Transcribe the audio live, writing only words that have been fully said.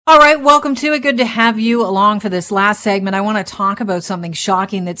All right, welcome to it. Good to have you along for this last segment. I want to talk about something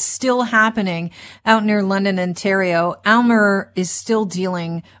shocking that's still happening out near London, Ontario. Aylmer is still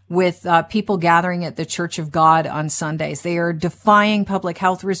dealing with people gathering at the Church of God on Sundays. They are defying public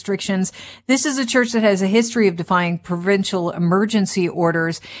health restrictions. This is a church that has a history of defying provincial emergency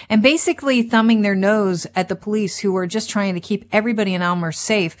orders and basically thumbing their nose at the police who are just trying to keep everybody in Aylmer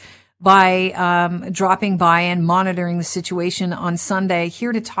safe by dropping by and monitoring the situation on Sunday.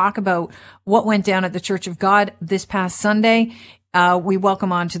 Here to talk about what went down at the Church of God this past Sunday, we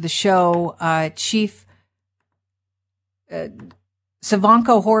welcome onto the show Chief Savanko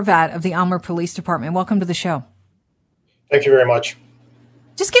Horvat of the Aylmer Police Department. Welcome to the show. Thank you very much.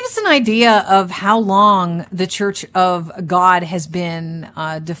 Just give us an idea of how long the Church of God has been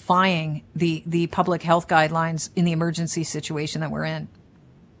defying the public health guidelines in the emergency situation that we're in.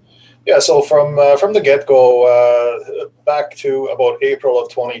 Yeah, so from the get-go, back to about April of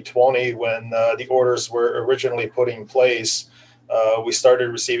 2020, when the orders were originally put in place, we started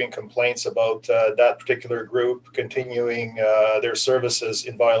receiving complaints about that particular group continuing their services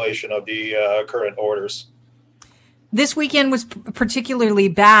in violation of the current orders. This weekend was particularly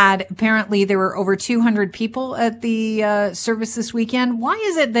bad. Apparently, there were over 200 people at the service this weekend. Why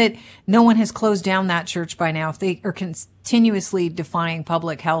is it that no one has closed down that church by now if they are continuously defying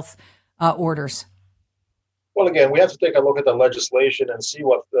public health orders? Well, again, we have to take a look at the legislation and see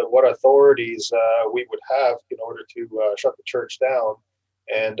what authorities we would have in order to shut the church down.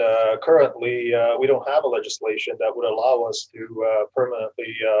 And currently, we don't have a legislation that would allow us to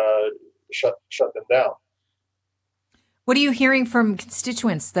permanently shut them down. What are you hearing from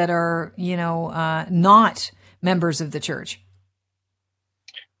constituents that are, not members of the church?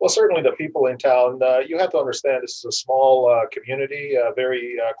 Well, certainly the people in town, you have to understand this is a small community, a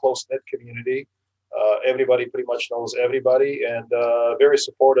very close-knit community. Everybody pretty much knows everybody and very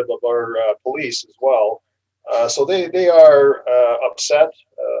supportive of our police as well. So they are upset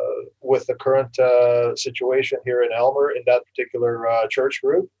with the current situation here in Aylmer in that particular church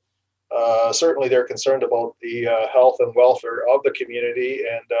group. Certainly they're concerned about the health and welfare of the community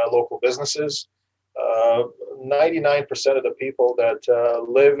and local businesses. 99% of the people that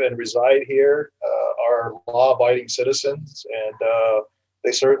live and reside here are law-abiding citizens, and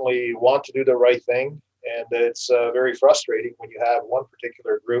they certainly want to do the right thing. And it's very frustrating when you have one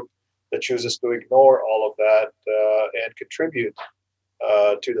particular group that chooses to ignore all of that and contribute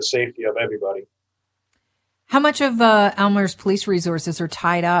to the safety of everybody. How much of Aylmer's police resources are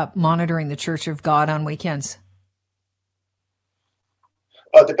tied up monitoring the Church of God on weekends?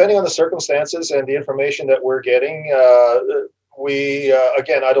 Depending on the circumstances and the information that we're getting,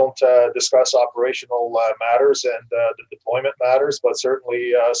 again, I don't discuss operational matters and the deployment matters, but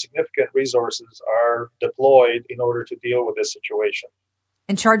certainly significant resources are deployed in order to deal with this situation.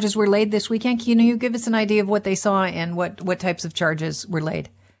 And charges were laid this weekend. Can you give us an idea of what they saw and what types of charges were laid?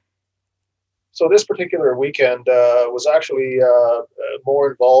 So this particular weekend was actually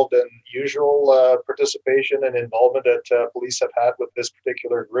more involved than usual participation and involvement that police have had with this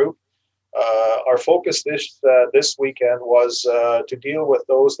particular group. Our focus this weekend was to deal with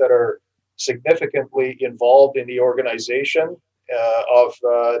those that are significantly involved in the organization of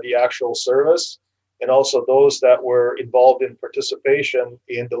the actual service, and also those that were involved in participation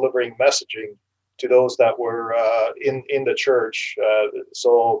in delivering messaging to those that were in the church.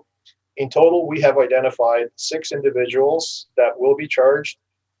 So in total, we have identified 6 individuals that will be charged,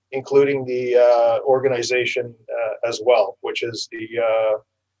 including the organization as well, which is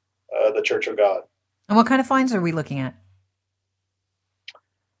the Church of God. And what kind of fines are we looking at?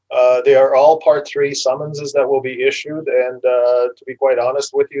 They are all Part 3 summonses that will be issued, and to be quite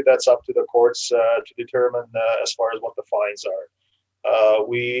honest with you, that's up to the courts to determine as far as what the fines are.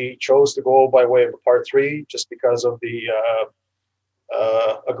 We chose to go by way of Part 3 just because of the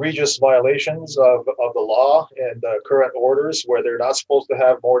egregious violations of the law and current orders where they're not supposed to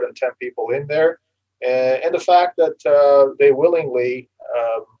have more than 10 people in there. And the fact that they willingly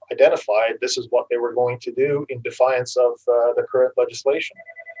identified this is what they were going to do in defiance of the current legislation.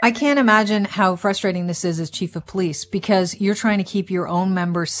 I can't imagine how frustrating this is as chief of police, because you're trying to keep your own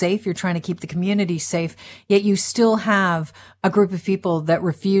members safe. You're trying to keep the community safe, yet you still have a group of people that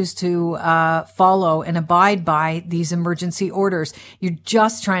refuse to follow and abide by these emergency orders. You're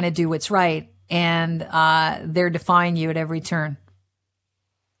just trying to do what's right, and they're defying you at every turn.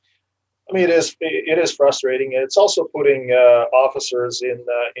 I mean, it is frustrating. It's also putting officers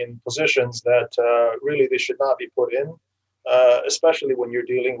in positions that really they should not be put in. Especially when you're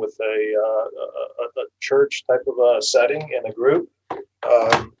dealing with a church type of a setting and a group.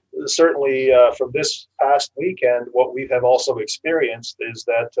 certainly from this past weekend, what we have also experienced is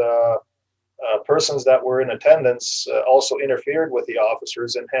that persons that were in attendance also interfered with the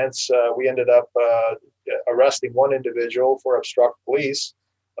officers, and hence we ended up arresting one individual for obstruct police.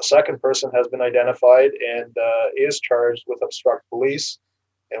 A second person has been identified and is charged with obstruct police.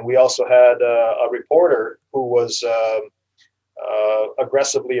 And we also had a reporter who was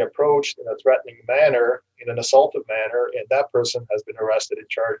aggressively approached in a threatening manner, in an assaultive manner, and that person has been arrested and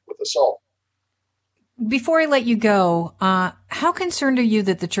charged with assault. Before I let you go, how concerned are you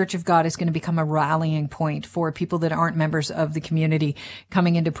that the Church of God is going to become a rallying point for people that aren't members of the community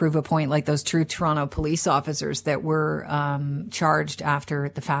coming in to prove a point, like those true Toronto police officers that were charged after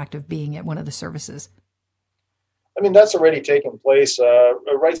the fact of being at one of the services? I mean, that's already taken place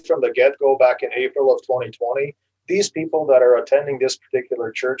right from the get-go back in April of 2020. These people that are attending this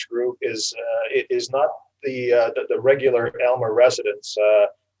particular church group is not the regular Aylmer residents.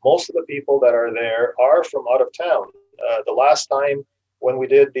 Most of the people that are there are from out of town. The last time when we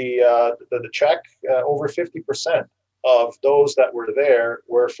did the check, over 50% of those that were there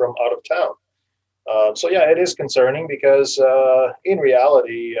were from out of town. So yeah, it is concerning because in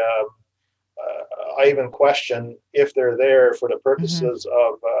reality, I even question if they're there for the purposes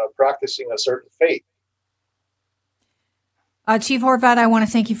of practicing a certain faith. Chief Horvat, I want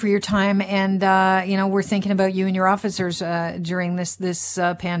to thank you for your time, and we're thinking about you and your officers during this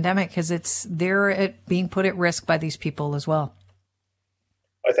pandemic, because they're being put at risk by these people as well.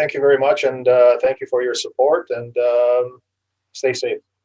 I thank you very much, and thank you for your support, and stay safe.